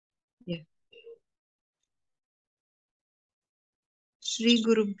Yeah. Shri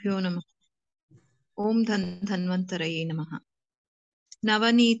Gurubhyo Namah. Om Dhanvantaraye Namaha.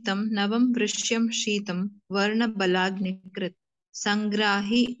 Navanitam Navam Vrishyam Sheetam Varna Balagnikrit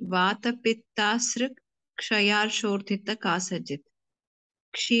Sangrahi Vata Pittasrik Kshayarshorthita Kasajit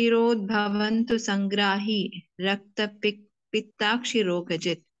Kshirodbhavantu Sangrahi Rakta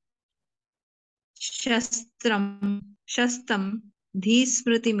Pittakshirokajit Shastam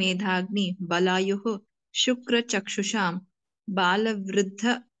Dhismriti Medhagni Balayuh Shukra Chakshusam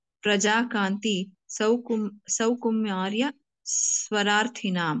Balavriddha Prajakanti Saukumarya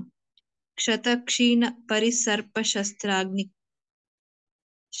Swararthinam Kshatakshina Parisarpa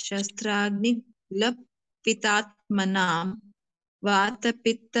Shastragni Lapitatmanam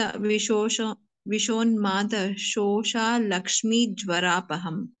Vatapitta Vishonmada Shosha Lakshmi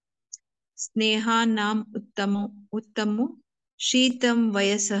Jwarapaham Snehanam Uttamu Shitam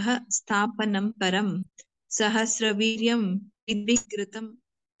Vayasaha Sthapanam Param Sahasraviryam Vidvikritam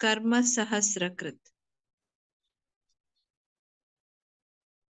Karma Sahasrakrit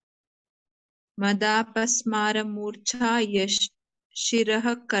Madapasmara Murcha Yash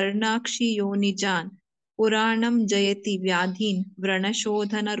Shirah Karnakshi Yonijan Puranam Jayati Vyadhin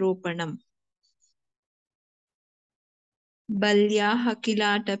Vranashodhana Ropanam Balyaha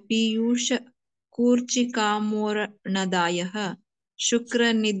Kilata Piyusha Kurchikamoranadayaha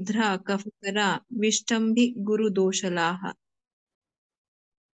Shukra Nidra Kafkara Vishtambhi Guru Doshalaha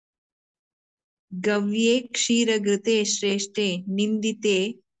Gavye Kshiragrite Shreshte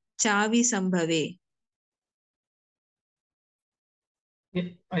Nindite Chavi Sambhave. Yeah,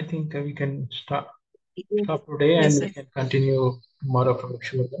 I think we can stop today and we can continue tomorrow from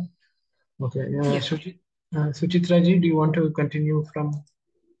sure. Okay, Suchitra ji, do you want to continue from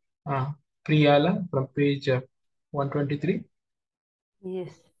Priyala from page 123?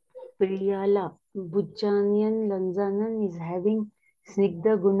 Yes, Priyala, Bujjanian Lanzanan is having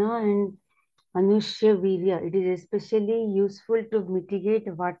Snigdha Guna and Anushya Virya. It is especially useful to mitigate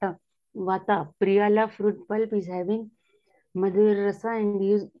Vata. Priyala fruit pulp is having Madhura Rasa and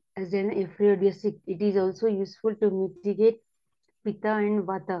used as an aphrodisiac. It is also useful to mitigate Pitta and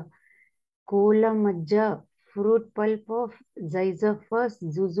Vata. Kola Majja fruit pulp of Zygzophus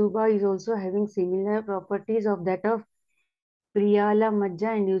zuzuba is also having similar properties of that of Priyala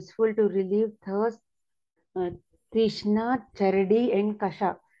Majja and useful to relieve thirst. Trishna, Charadi and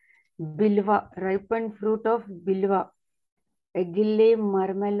Kasha. Bilva, ripened fruit of Bilva. Agile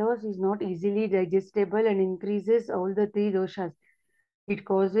marmelos is not easily digestible and increases all the three doshas. It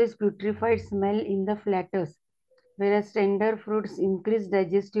causes putrefied smell in the flatus. Whereas tender fruits increase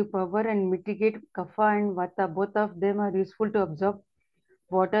digestive power and mitigate kapha and vata. Both of them are useful to absorb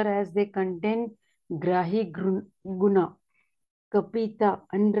water as they contain grahi guna. Kapita,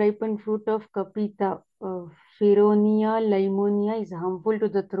 unripened fruit of kapita, Feronia limonia is harmful to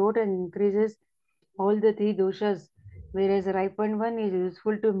the throat and increases all the three doshas, whereas ripened one is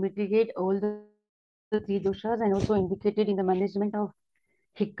useful to mitigate all the three doshas and also indicated in the management of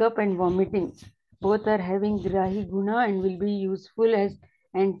hiccup and vomiting. Both are having grahi guna and will be useful as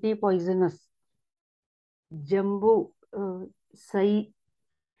anti-poisonous. Jambu,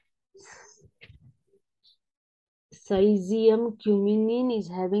 Syzygium cuminin is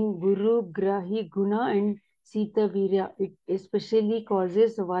having Guru, Grahi, Guna and Sita Virya. It especially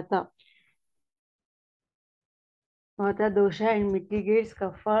causes Vata dosha and mitigates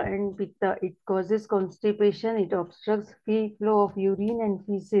Kapha and Pitta. It causes constipation. It obstructs free flow of urine and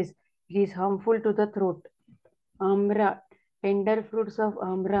feces. It is harmful to the throat. Amra, tender fruits of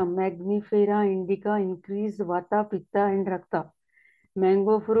Amra, Magnifera indica increase Vata, Pitta and Rakta.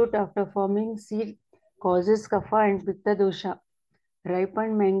 Mango fruit after forming seed causes Kapha and Pitta dosha.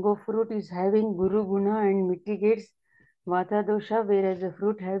 Ripened mango fruit is having Guru Guna and mitigates Vata dosha, whereas the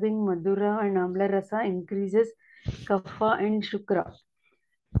fruit having Madhura and Amla rasa increases Kapha and Shukra.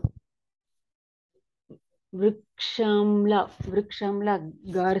 Vrikshamla,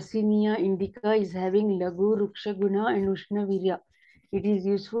 Garcinia indica is having Lagu, Ruksha Guna and Ushna Virya. It is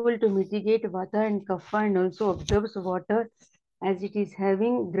useful to mitigate Vata and Kapha and also absorbs water as it is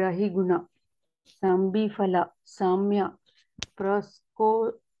having Grahi Guna. Sambifala, Samya,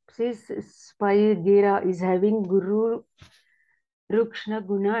 Proscopsis spigera is having Guru, Rukshna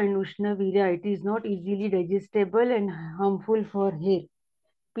Guna and Ushna Virya. It is not easily digestible and harmful for hair.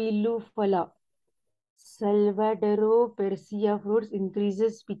 Pilu Phala, Salvadoro Persia fruits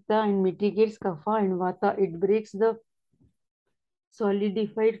increases Pitta and mitigates Kapha and Vata. It breaks the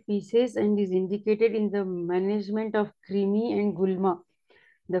solidified feces and is indicated in the management of creamy and gulma.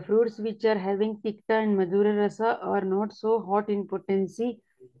 The fruits which are having Tikta and Madhura Rasa are not so hot in potency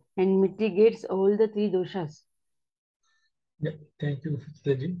and mitigates all the 3 doshas. Yeah, thank you,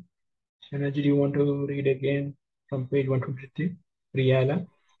 Suchitra. Shanaji, do you want to read again from page 153? Priyala.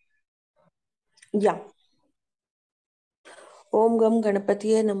 Yeah. Om Gam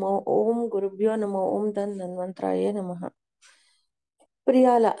Ganapatiye Namo, Om Gurubhyo Namo, Om Dan Dhanvantraye Namaha.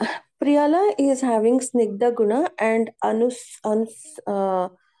 Priyala. Priyala is having Snigdha Guna and Anusna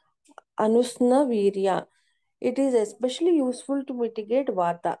Virya. It is especially useful to mitigate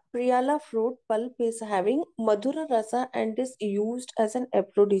Vata. Priyala fruit pulp is having Madhura Rasa and is used as an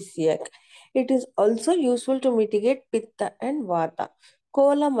aphrodisiac. It is also useful to mitigate Pitta and Vata.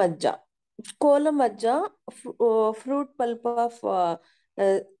 Kola Majja. Kola Majja, fruit pulp of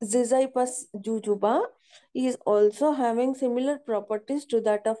Zizipus jujuba, is also having similar properties to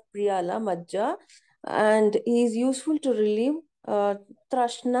that of Priyala Majja and is useful to relieve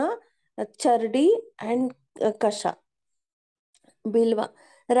Trashna, Chardi, and Kasha. Bilva.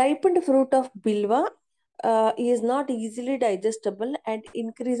 Ripened fruit of Bilva is not easily digestible and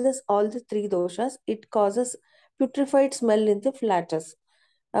increases all the 3 doshas. It causes putrefied smell in the flatus.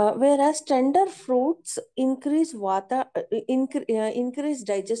 Whereas tender fruits increase vata, increase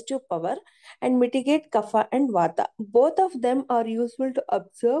digestive power and mitigate kapha and vata. Both of them are useful to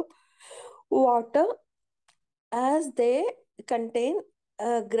absorb water as they contain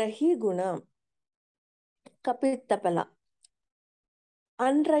grahi guna. Kapittapala.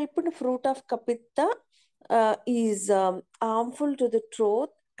 Unripened fruit of kapitta is harmful to the throat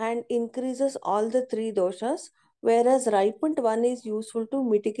and increases all the 3 doshas, whereas ripened one is useful to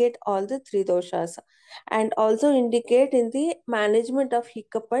mitigate all the 3 doshas and also indicate in the management of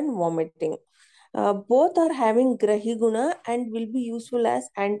hiccup and vomiting. Both are having grahi guna and will be useful as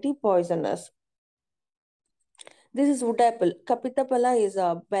anti-poisonous. This is wood apple. Kapitapala is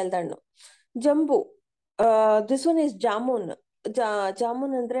beldannu. Jambu. This one is jamun.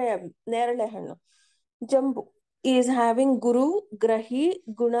 Jamun andre nerale hannu. Jambu is having Guru, Grahi,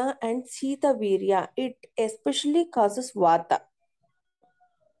 Guna, and Sita Virya. It especially causes Vata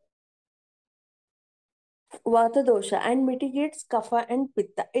dosha and mitigates Kapha and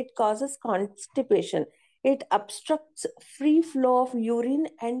Pitta. It causes constipation. It obstructs free flow of urine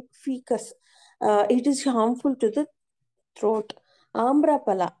and fecus. It is harmful to the throat.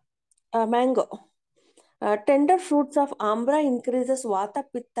 Ambrapala, mango. Tender fruits of ambra increases vata,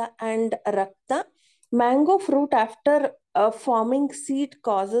 pitta, and rakta. Mango fruit after forming seed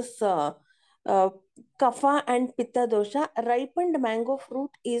causes kapha and pitta dosha. Ripened mango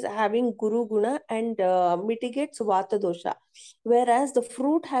fruit is having guru guna and mitigates vata dosha. Whereas the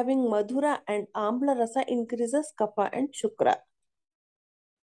fruit having madhura and ambla rasa increases kapha and shukra.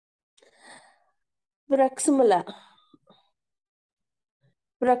 Vrakshamla.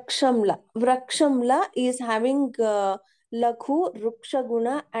 Vrakshamla is having Lakhu, Ruksha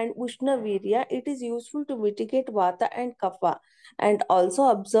Guna, and Ushna Virya. It is useful to mitigate Vata and Kapha and also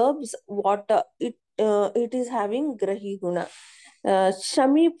absorbs water. It is having Grahi Guna.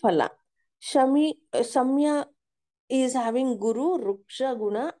 Shami Phala. Samya is having Guru, Ruksha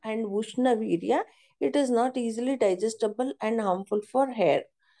Guna, and Ushna Virya. It is not easily digestible and harmful for hair.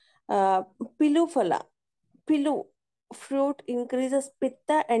 Pilu Phala. Pilu fruit increases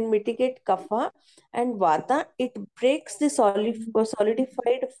pitta and mitigate kapha and vata. It breaks the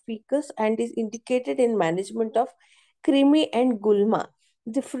solidified fecus and is indicated in management of creamy and gulma.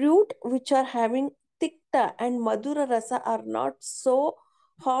 The fruit which are having tikta and madhura rasa are not so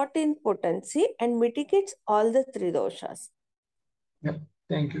hot in potency and mitigates all the 3 doshas. Yeah,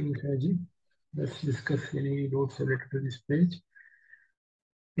 thank you, Shaji. Let's discuss any notes related to this page.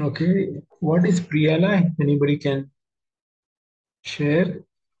 Okay, what is Priyala? Anybody can share?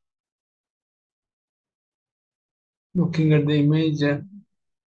 Looking at the image.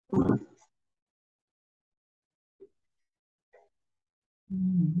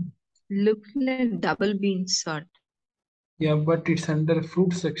 Looks like double bean sort. Yeah, but it's under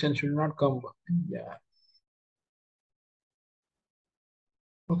fruit section, should not come. Yeah.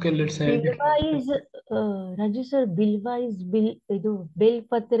 Okay, let's add it. Bilva is, Raju sir, Bilva is bell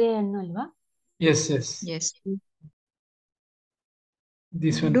patre annalva? Yes, yes. Yes.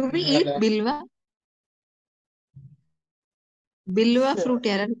 This one. Do we eat bilva? Bilva fruit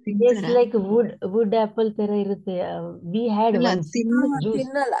ಯಾರಾದ್ರೂ Yes, ತಿಂತಾರಾ? like wood apple ತರ ಇರುತ್ತೆ. We had ಇಲ್ಲ, once juice.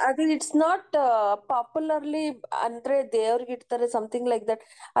 ತಿನ್ನಲ್ಲ. ಅದು it's not popularly ಅಂದ್ರೆ ದೇವ್ರಿಗೆ ಇಡ್ತಾರೆ something like that.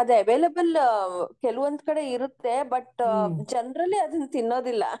 ಅದು ಅವೈಲೇಬಲ್ ಕೆಲವೊಂದ್ ಕಡೆ ಇರುತ್ತೆ ಬಟ್ ಜನರಲಿ ಅದನ್ನ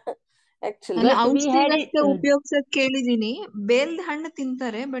ತಿನ್ನೋದಿಲ್ಲ ಆಕ್ಚುಲಿ. ಅಲ್ಲ, ಔಷಧಿಗಷ್ಟೇ ಉಪಯೋಗಿಸೋದ್ ಕೇಳಿದೀನಿ. ಬೇಲ್ದ ಹಣ್ಣು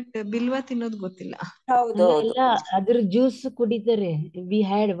ತಿಂತಾರೆ ಬಟ್ ಬಿಲ್ವ ತಿನ್ನೋದು ಗೊತ್ತಿಲ್ಲ. ಹೌದು, ಅದ್ರ ಜ್ಯೂಸ್ ಕುಡಿತಾರೆ. We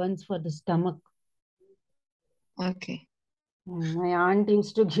had once for the stomach. Okay. My aunt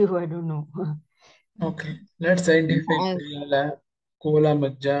used to give, I don't know. Okay, let's identify Uh, Priyala, Kola,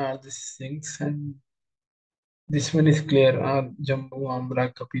 Majja are these things, and this one is clear. Jambu, Amla,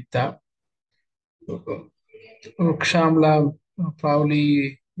 Kapita. Rukshamla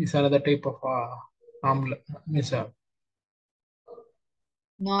probably is another type of amla. Means,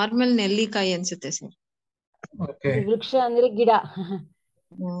 normal ನೆಲ್ಲಿಕಾಯಿ ಅನ್ಸುತ್ತೆ sir. okay. ವೃಕ್ಷ ಅಂದ್ರೆ ಗಿಡ.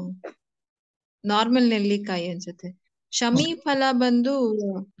 Normal ನೆಲ್ಲಿಕಾಯಿ ಅನ್ಸುತ್ತೆ. ಶಮಿ ಫಲ ಬಂದು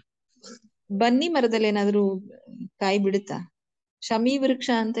ಬನ್ನಿ ಮರದಲ್ಲಿ ಏನಾದ್ರು ಕಾಯಿ ಬಿಡುತ್ತಾ? ಶಮಿ ವೃಕ್ಷ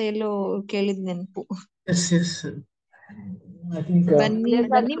ಅಂತ ಎಲ್ಲೋ ಕೇಳಿದ್ ನೆನಪು. Yes, yes. I think.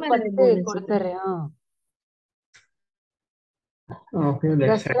 ಬನ್ನಿ ಮರ ಪತ್ತೆ ಇರ್ಬೋದು ಅನ್ಸುತ್ತೆ. ಕೊಡ್ತಾರೆ. Okay,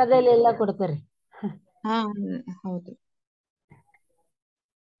 let's. ದಸರಾದಲ್ಲಿ ಎಲ್ಲ ಕೊಡ್ತಾರೆ. ಹಾ ಹೌದು.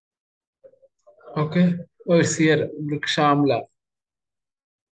 Okay, oh, it's here. Vrikshamla.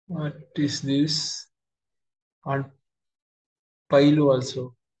 What is this? And Pailu also.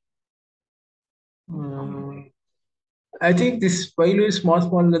 I think this Pailu is small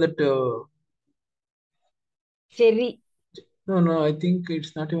that. Cherry. No, I think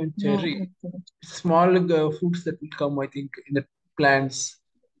it's not even cherry. It's small fruits that will come, I think, in the plants.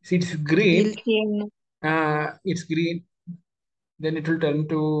 See, it's green. It's green. Then it will turn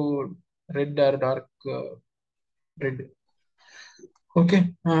to red or dark red. Okay.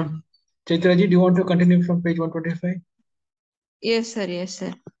 Chaitaraji, do you want to continue from page 125? Yes,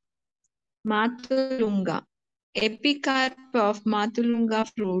 sir. Matulunga. Epicarp of Matulunga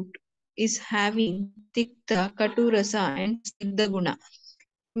fruit is having Tikta, Katurasa and Siddha Guna.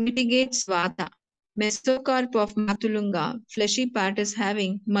 Mitigates Vata. Mesocarp of Matulunga, fleshy part, is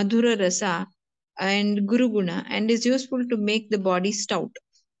having Madhura Rasa and Guru Guna and is useful to make the body stout.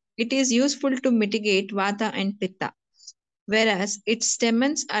 It is useful to mitigate Vata and Pitta. Whereas its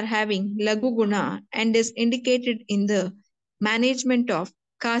stamens are having Lagu Guna and is indicated in the management of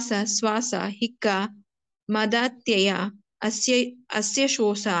Kasa, Swasa, Hikka, Madatyaya, Asya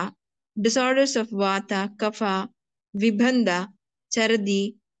Shosa, disorders of Vata, Kapha, Vibhanda,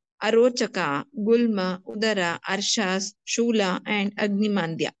 Charadi, Arochaka, Gulma, Udara, Arshas, Shula, and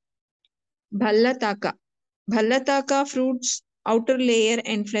Agnimandya. Bhallataka. Bhallataka fruit's outer layer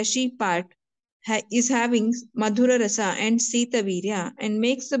and fleshy part is having Madhura Rasa and Sita Virya and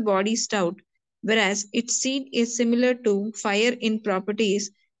makes the body stout, whereas its seed is similar to fire in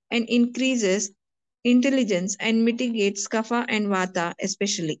properties and increases intelligence and mitigates Kapha and Vata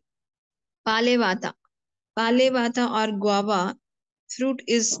especially. Palevata. Palevata or guava fruit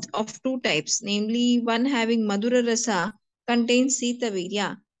is of two types, namely one having Madhura Rasa contains Sita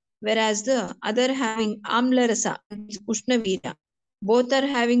Virya, whereas the other having Amla Rasa contains Ushna Virya. Both are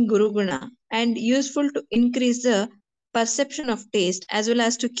having Guru Guna and useful to increase the perception of taste as well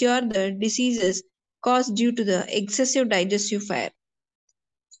as to cure the diseases caused due to the excessive digestive fire.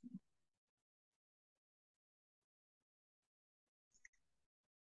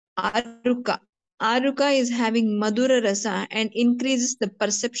 Aruka. Aruka is having Madhura Rasa and increases the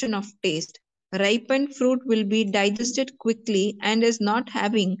perception of taste. Ripened fruit will be digested quickly and is not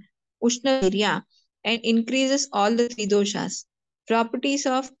having Ushna Virya and increases all the three doshas. Properties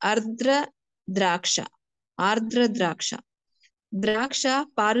of Ardra Draksha. Ardra Draksha. Draksha,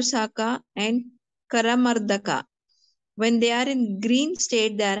 Parusaka and Karamardaka. When they are in green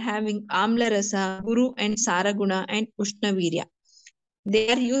state, they are having Amla Rasa, Guru and Saraguna and Ushna Virya. They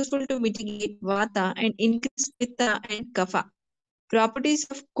are useful to mitigate Vata and increase Pitta and Kapha. Properties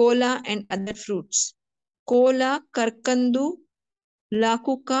of Kola and other fruits. Kola, Karkandu,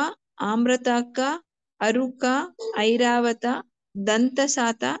 Lakuka, Amrataka, Aruka, Airavata,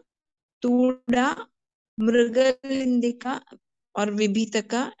 Dantasata, Tuda, Mrigalindika or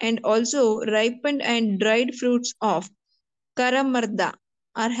Vibhitaka, and also ripened and dried fruits of Karamarda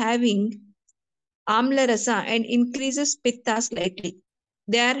are having Amla Rasa and increases Pitta slightly.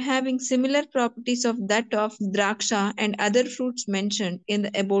 They are having similar properties of that of Draksha and other fruits mentioned in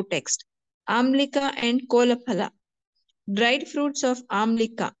the above text. Amlika and Kolaphala. Dried fruits of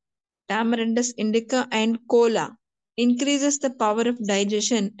Amlika, Tamarindus indica and Kola increases the power of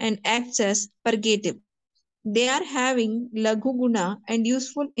digestion and acts as purgative. They are having Laghu Guna and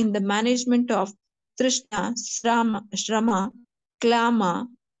useful in the management of Trishna, Shrama, Klama.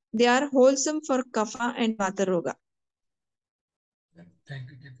 They are wholesome for Kapha and Vata Roga. Thank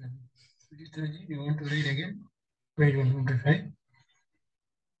you, Chaitaraji. You want to read again? Page 125.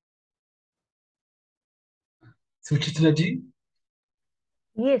 Suchitraji?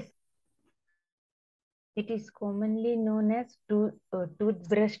 Yes. It is commonly known as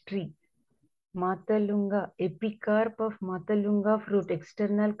toothbrush tree. Matalunga, epicarp of Matalunga fruit,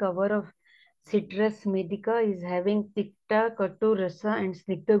 external cover of Citrus medica is having Tikta, Katu, Rasa and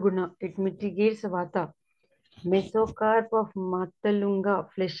Snigdha Guna. It mitigates Vata. Mesocarp of Matalunga,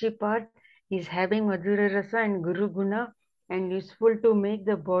 fleshy part, is having Madhura Rasa and Guru Guna and useful to make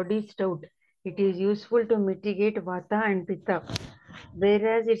the body stout. It is useful to mitigate Vata and Pitta.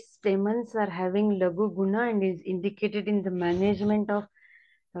 Whereas its stamens are having Lagu Guna and is indicated in the management of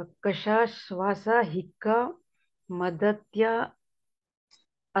Kasha, Swasa, Hikka, Madatya,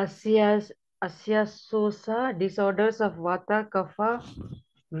 Asyasosa, disorders of Vata, Kapha,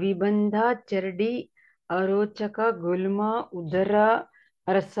 Vibandha, Chardi, Arochaka, Gulma, Udara,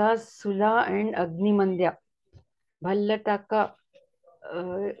 Rasa, Sula and Agnimandya. Bhallataka,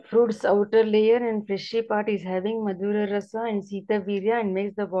 fruit's outer layer and fleshy part is having Madhura Rasa and Sita Virya and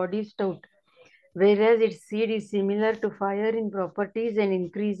makes the body stout. Whereas its seed is similar to fire in properties and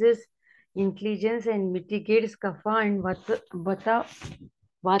increases intelligence and mitigates Kapha and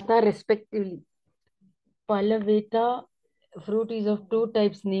Vata respectively. Palaveta fruit is of two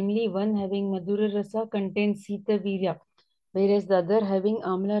types, namely one having Madhura Rasa contains Sita Virya, whereas the other having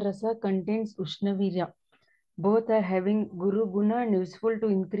Amla Rasa contains Ushna Virya. Both are having Guru Guna and useful to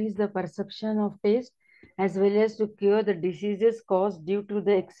increase the perception of taste as well as to cure the diseases caused due to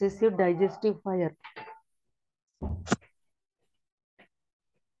the excessive digestive fire.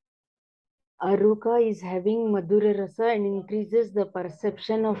 Aruka is having Madhura Rasa and increases the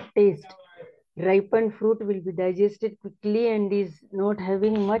perception of taste. Ripened fruit will be digested quickly and is not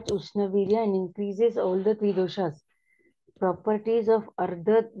having much Ushnavirya and increases all the three doshas. Properties of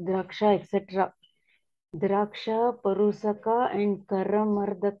Ardha, Draksha, etc. Draksha, Parusaka and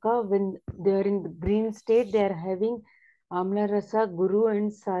Karamardaka, when they are in the green state, they are having Amla Rasa, Guru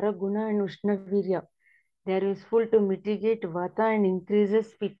and Saraguna and Ushnavirya. They are useful to mitigate Vata and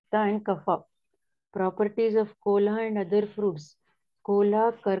increases Pitta and Kapha. Properties of Kola and other fruits.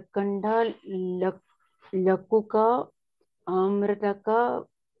 Kola, Karkanda, Lakuka, Amrataka,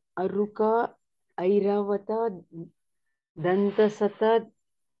 Aruka, Airavata, Dantasata,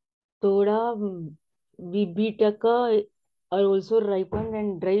 Toda, Vibhitaka are also ripened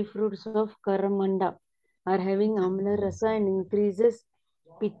and dry fruits of Karamanda are having Amla Rasa and increases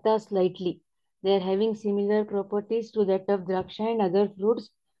Pitta slightly. They are having similar properties to that of Draksha and other fruits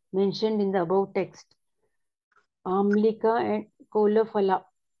mentioned in the above text. Amlika and Kola Phala.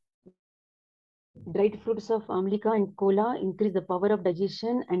 Dried fruits of Amlika and Kola increase the power of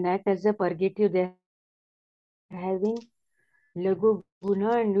digestion and act as a purgative. They are having Lagu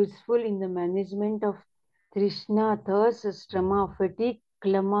Guna and useful in the management of Trishna, thirst, strama, fatigue,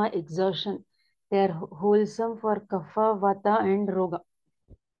 klama, exhaustion. They are wholesome for Kapha, Vata and Roga.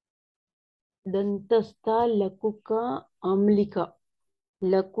 Dantastha, Lakuka, Amlika.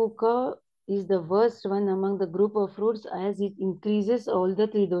 Lakuka is the worst one among the group of fruits as it increases all the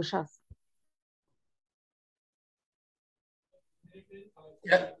three doshas.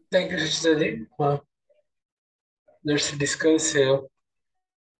 Yeah, thank you, Sister. Let's discuss here.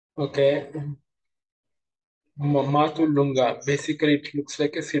 Okay. Matulunga. Basically, it looks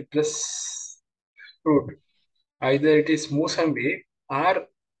like a citrus fruit. Either it is Musambi or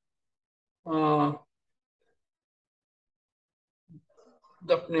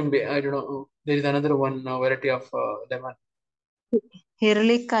Dapnimbe. I don't know. There is another one variety of lemon.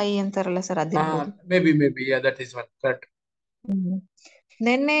 ಹಿರಳಿಕಾಯಿ ಅಂತಾರಲ್ಲ sir ಅದಿರ್ಬೋದು. Maybe. Yeah, that is one. Correct.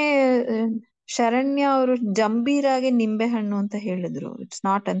 ನೆನ್ನೆ ಶರಣ್ಯ ಅವರು ಜಂಬೀರಾಗೆ ನಿಂಬೆ ಹಣ್ಣು ಅಂತ ಹೇಳಿದ್ರು. It's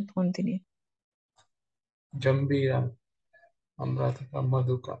not ಅನ್ಕೊಂತೀನಿ. ಜಂಬೀರ, ಅಮೃತ,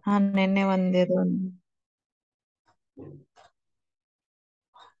 ಮಧುಕ. ಹಾ, ನೆನ್ನೆ ಒಂದೇದು.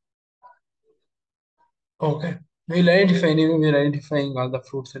 Okay. We'll identify anyway. We're identifying all the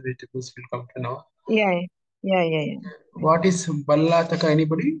fruits and vegetables. We'll come to know. Yeah. What is Ballataka?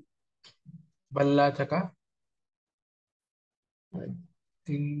 Anybody? Ballataka? I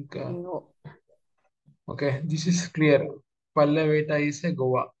think. No. Okay, this is clear. Pallaveta is a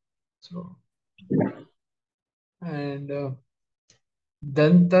Goa. So, and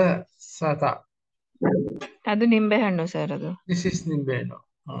Danta Sata. ಅದು ನಿಂಬೆ ಹಣ್ಣು sir ಅದು. This is ನಿಂಬೆ ಹಣ್ಣು.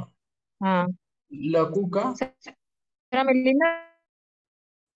 ಹಾ. Lakuka. ಆಮೇಲೆ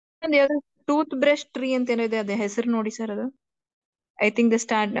tooth brush tree ಅಂತ ಏನೋ ಇದೆ, ಅದೇ ಹೆಸರು ನೋಡಿ ಸರ್ ಅದು. I think the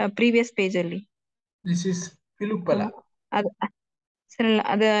start previous page ಅಲ್ಲಿ. This is Pilupala. ಸರ್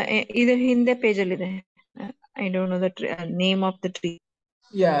ಅದ ಇದ್ರ ಹಿಂದೆ ಪೇಜ್ ಅಲ್ಲಿ ಇದೆ. I don't know the name of the tree.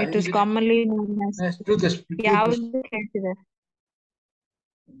 Yeah, it is commonly ಯಾವ್ದು ಹೇಳ್ತಿದೆ.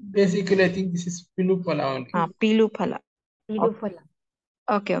 Basically, I think this is Pilupala only. Pilupala.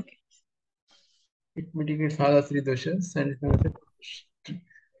 Okay. It mitigates all the three doshas and it's not a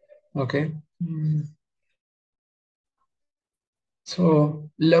okay. So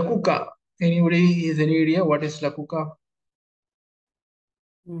Lakuka Anybody is any idea what is Lakuka?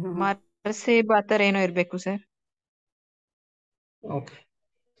 ಮರಸೇಬ್ ಆ ಥರ ಏನೋ ಇರ್ಬೇಕು sir. Okay.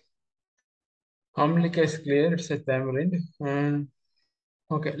 Amlika is clear. It's a tamarind.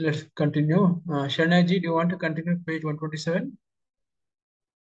 Okay, let's continue. Shanaji, do you want to continue page 127?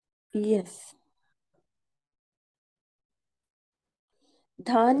 Yes.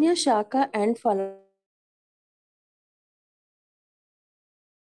 Dhanya, Shaka and Phala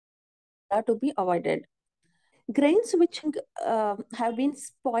to be avoided. Grains which have been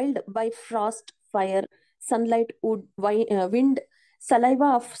spoiled by frost, fire, sunlight, wood, wind, saliva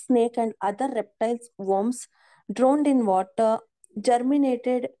of snake and other reptiles, worms, drowned in water,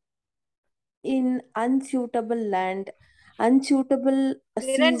 germinated in unsuitable land, unsuitable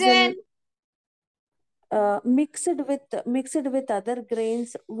season, mixed with other grains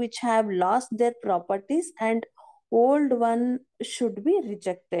which have lost their properties, and old one should be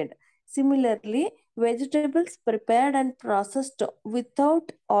rejected. Similarly, vegetables prepared and processed without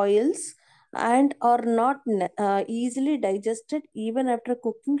oils and are not easily digested even after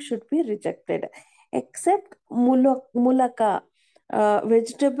cooking should be rejected, except mulaka,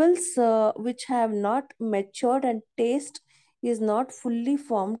 vegetables which have not matured and taste is not fully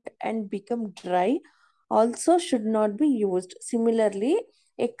formed and become dry also should not be used. Similarly,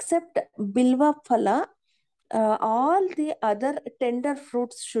 except bilva phala, all the other tender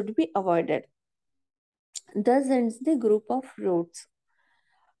fruits should be avoided. Thus ends the group of fruits.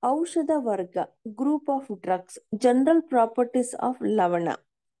 Aushadha Varga, group of drugs, general properties of lavana.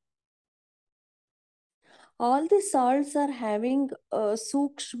 All the salts are having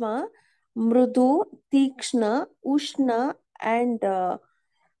sukshma, mrudu, tikshna, ushna, and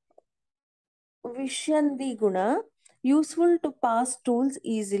Vishyandi guna, useful to pass stools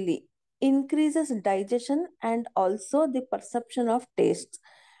easily, increases digestion and also the perception of tastes,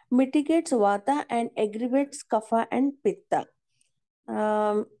 mitigates vata and aggravates kapha and pitta.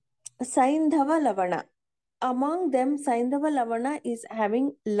 Saindhava lavana. Among them, Saindhava lavana is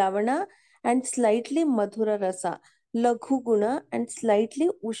having lavana and slightly madhura rasa, laghu guna and slightly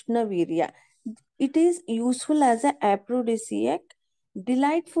ushna virya. It is useful as an aphrodisiac,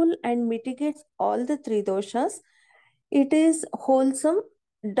 delightful and mitigates all the three doshas. It is wholesome,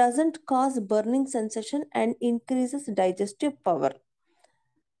 doesn't cause burning sensation and increases digestive power.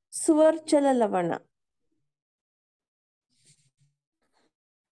 Suvarchala lavana.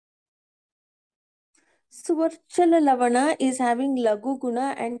 Suvarchala lavana is having lagu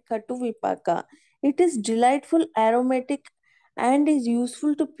guna and katu vipaka. It is delightful, aromatic, and is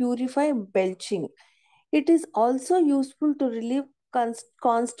useful to purify belching. It is also useful to relieve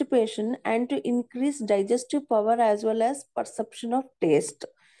constipation and to increase digestive power as well as perception of taste.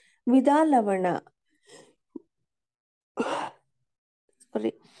 Vida lavana.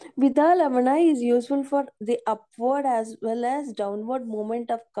 Vida lavana is useful for the upward as well as downward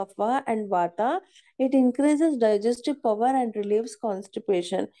movement of kapha and vata. It increases digestive power and relieves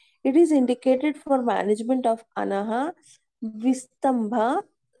constipation. It is indicated for management of anaha, vistambha,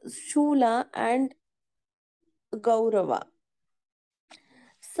 shula, and gaurava.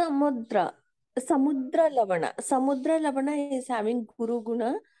 Samudra Lavana. Samudra Lavana is having Guru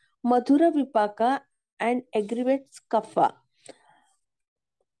Guna, Madhura Vipaka, and aggravates Kapha.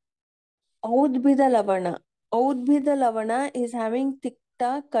 Audbhida Lavana. Audbhida Lavana is having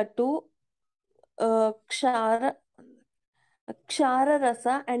Tikta, Katu, Kshara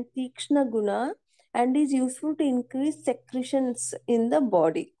Rasa, and Tikshna Guna, and is useful to increase secretions in the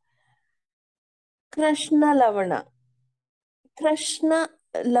body. Krishna Lavana. Krishna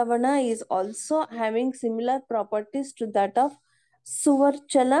Lavana is also having similar properties to that of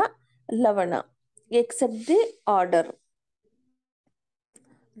Suvarchala Lavana, except the order.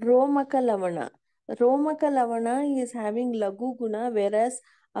 Romaka Lavana. Romaka Lavana is having Lagu Guna, whereas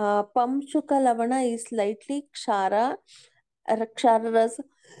Pamchuka Lavana is slightly Kshara Rasa.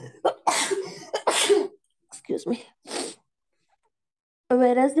 Excuse me.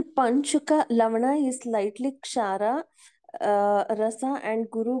 Whereas the Panchuka Lavana is slightly Kshara Rasa and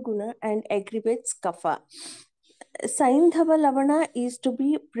Guru Guna and aggravates Kapha. Saindhava Lavana is to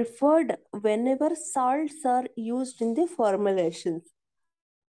be preferred whenever salts are used in the formulations.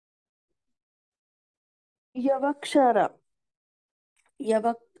 Yavakshara.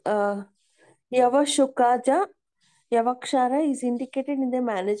 Yavashukaja. Yavakshara is indicated in the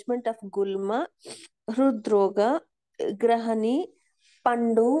management of Gulma, Hrudroga, Grahani,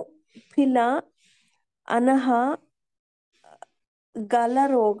 Pandu, Pila, Anaha,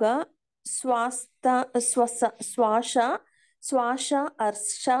 Galaroga, Swasha,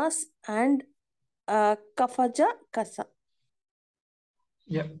 Arshas, and Kafaja Kasa.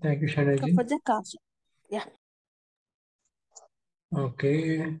 Yeah, thank you, Shanaji. Kafaja Kasha. Yeah.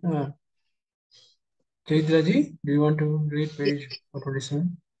 Okay. Chaitraji, do you want to read page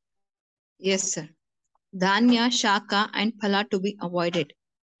 427? Yes, sir. Dhanya, Shaka, and Phala to be avoided.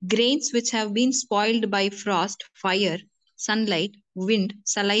 Grains which have been spoiled by frost, fire, sunlight, wind,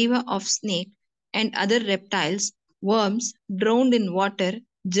 saliva of snake and other reptiles, worms, drowned in water,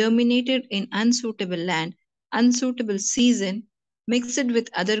 germinated in unsuitable land, unsuitable season, mixed with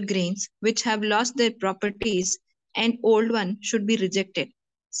other grains which have lost their properties, and old one should be rejected.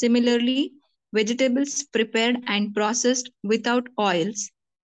 Similarly, vegetables prepared and processed without oils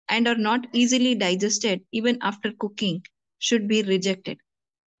and are not easily digested even after cooking should be rejected,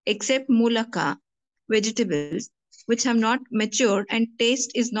 except mulaka vegetables which have not matured and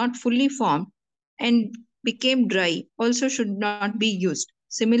taste is not fully formed and became dry also should not be used.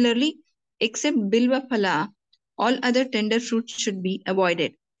 Similarly, except bilva phala, all other tender fruits should be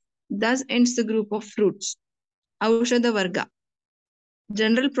avoided. Thus ends the group of fruits. Aushadha Varga.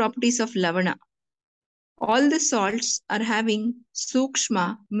 General properties of lavana. All the salts are having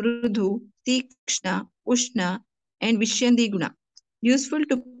sukshma, mrudu, tikshna, ushna, and vishyandi guna, useful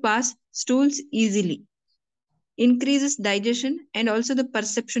to pass stools easily, increases digestion and also the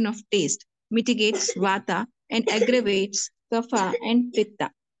perception of taste, mitigates vata and aggravates kapha and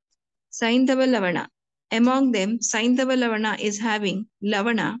pitta. Saindhava lavana. Among them, Saindhava lavana is having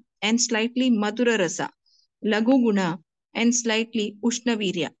lavana and slightly madhura rasa, lagu guna and slightly ushna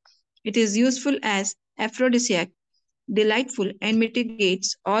virya. It is useful as aphrodisiac, delightful, and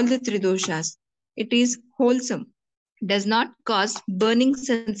mitigates all the three doshas. It is wholesome, does not cause burning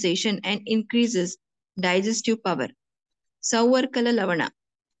sensation, and increases digestive power. Sauvarkala lavana.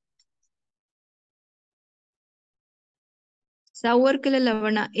 Sauvarkala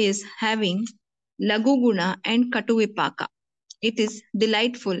lavana is having lagu guna and katu vipaka. It is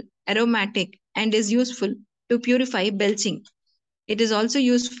delightful, aromatic, and is useful to purify belching. It is also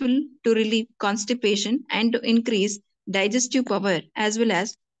useful to relieve constipation and to increase digestive power as well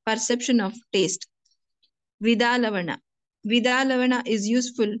as perception of taste. Vidalavana. Vidalavana is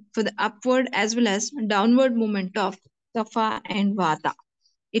useful for the upward as well as downward movement of kapha and vata.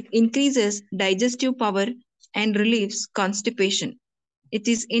 It increases digestive power and relieves constipation. It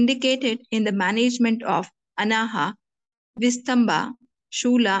is indicated in the management of anaha, vistamba,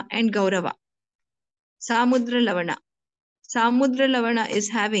 shula, and gaurava. Samudra lavana. Samudra lavana is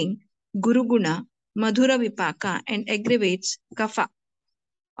having guruguna, madhura vipaka, and aggravates kapha.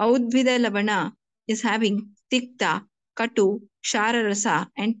 Audvida lavana is having tikta, katu, kshara rasa,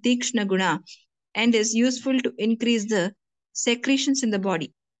 and tikshna guna and is useful to increase the secretions in the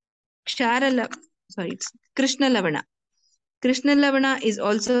body. It's Krishna lavana. Krishna lavana is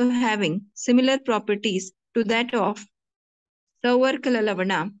also having similar properties to that of Sauvarkala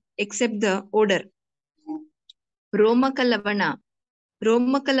lavana except the odor. Romaka lavana.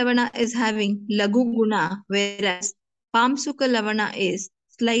 Romaka lavana is having lagu guna, whereas Pamsuka lavana is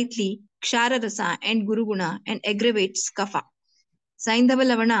slightly kshara rasa and guru guna and aggravates kapha. Saindhava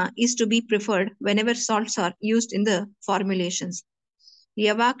lavana is to be preferred whenever salts are used in the formulations.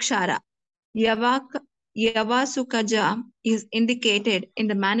 Yavakshara. Yavasukaja is indicated in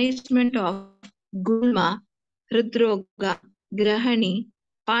the management of Gulma, Hridroga, Grahani,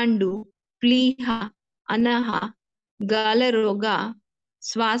 Pandu, Pliha, Anaha, Galaroga,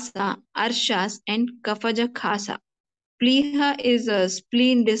 Swasa, Arshas, and Kafaja Khasa. Pliha is a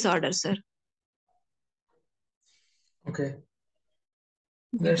spleen disorder, sir. Okay.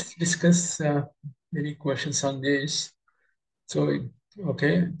 Let's discuss many questions on this. So,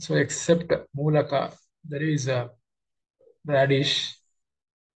 okay. So, except mulaka, there is radish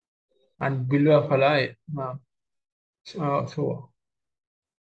and bilva phala. So,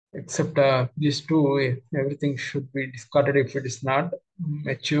 except these two, everything should be discarded if it is not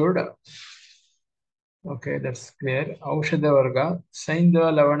matured. Okay, that's clear. Aushadha Varga,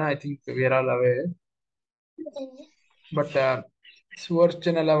 Saindhava Lavana, I think we are all aware. But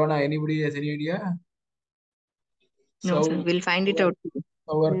Suvarchana Lavana, anybody has any idea? No, sir, we'll find it out.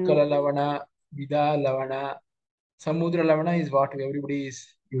 Savarkala Lavana, Vida Lavana, Samudra Lavana is what everybody is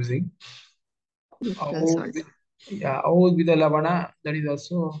using. Yeah, Vida Lavana, that is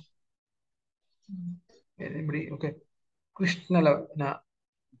also anybody, okay. Krishna Lavana.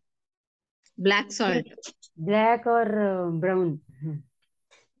 Black salt. Black or brown.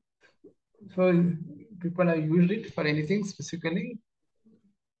 So people have used it for anything specifically?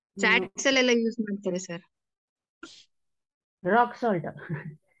 Chats alla use ಮಾಡ್ತಾರೆ sir. Rock salt.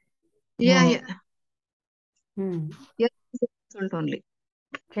 Yeah. Yes, salt only.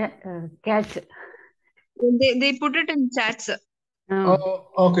 Catch. They put it in chats. Oh,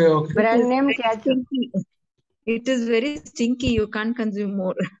 okay, okay. Brand name Very क्या था? stinky. It is very stinky. You can't consume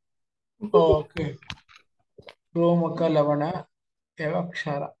more. Oh, okay. Promaka Lavana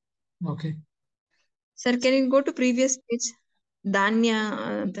Evakshara. Okay. Sir, can you go to previous page? ಧಾನ್ಯ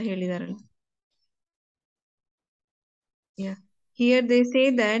ಅಂತ ಹೇಳಿದಾರಲ್ಲ. Yeah. Here they say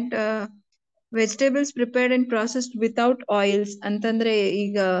that vegetables prepared and processed without oils ಅಂತಂದ್ರೆ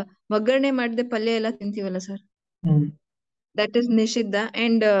ಈಗ ಒಗ್ಗರಣೆ ಮಾಡದೆ ಪಲ್ಯ ಎಲ್ಲ ತಿಂತೀವಲ್ಲ sir, that is nishidda,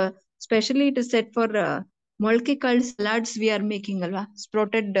 and specially it is set for ಮೊಳಕೆ ಕಾಳು salads we are making alwa,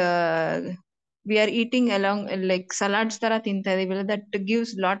 sprouted we are eating along like salads ತರ ತಿಂತಾ ಇದೀವಲ್ಲ, that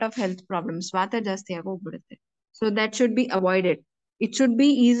gives lot of health problems, ವಾತ ಜಾಸ್ತಿ ಆಗೋಗ್ಬಿಡುತ್ತೆ. So that should be avoided. It should be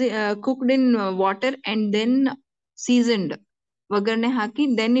easy cooked in water and then seasoned, ಒಗ್ಗರಣೆ ಹಾಕಿ,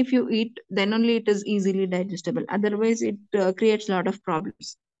 then if you eat, then only it is easily digestible, otherwise it creates lot of problems.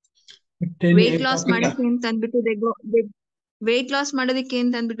 Weight loss ಮಾಡಕ್ಕೆ ಅಂತ ಅಂದ್ಬಿಟ್ಟು weight loss ಮಾಡೋದಕ್ಕೆ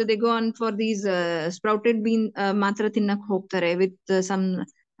ಅಂತ ಅಂದ್ಬಿಟ್ಟು they go on for these sprouted bean ಮಾತ್ರ ತಿನ್ನಕ್ ಹೋಗ್ತಾರೆ with some,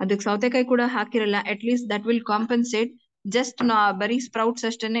 ಅದಕ್ಕೆ ಸೌತೆಕಾಯಿ ಕೂಡ ಹಾಕಿರಲ್ಲ, at least that will compensate. Just ಬರೀ sprouts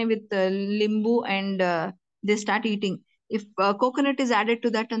ಅಷ್ಟೇನೆ with limbu and they start eating. If coconut is added to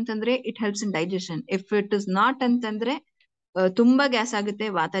that ಅಂತಂದ್ರೆ it helps in digestion. If it is not ಅಂತಂದ್ರೆ ತುಂಬಾ ಗ್ಯಾಸ್ ಆಗುತ್ತೆ,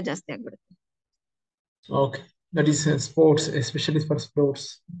 ವಾತ ಜಾಸ್ತಿ ಆಗ್ಬಿಡುತ್ತೆ. Okay, that is sports, especially for sports.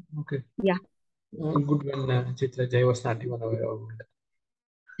 Okay. Yeah. Good one, Chitra. I was not even aware of that.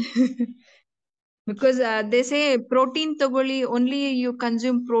 Because they say protein ತಗೊಳ್ಳಿ, only you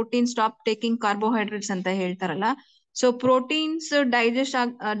consume protein, stop taking carbohydrates ಅಂತ ಹೇಳ್ತಾರಲ್ಲ. So proteins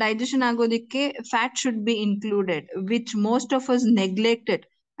digestion ಆಗೋದಿಕ್ಕೆ fat should be included, which most of us neglect it.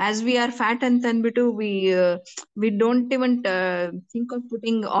 As we are fat ಅಂತ ಅಂದ್ಬಿಟ್ಟು we don't even think of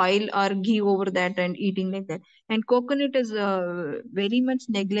putting oil or ghee over that and eating like that. And coconut is very much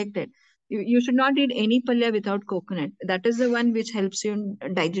neglected. You should not eat any palya without coconut. That is the one which helps you in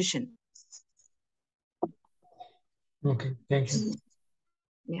digestion. Okay, thank you.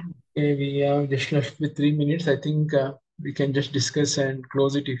 Yeah. Okay, we have just left with 3 minutes. I think we can just discuss and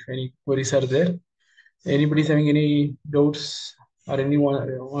close it if any queries are there. Anybody's having any doubts or anyone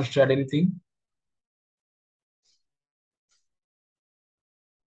wants to add anything?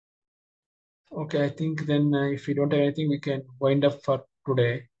 Okay, I think then if we don't have anything, we can wind up for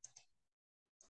today.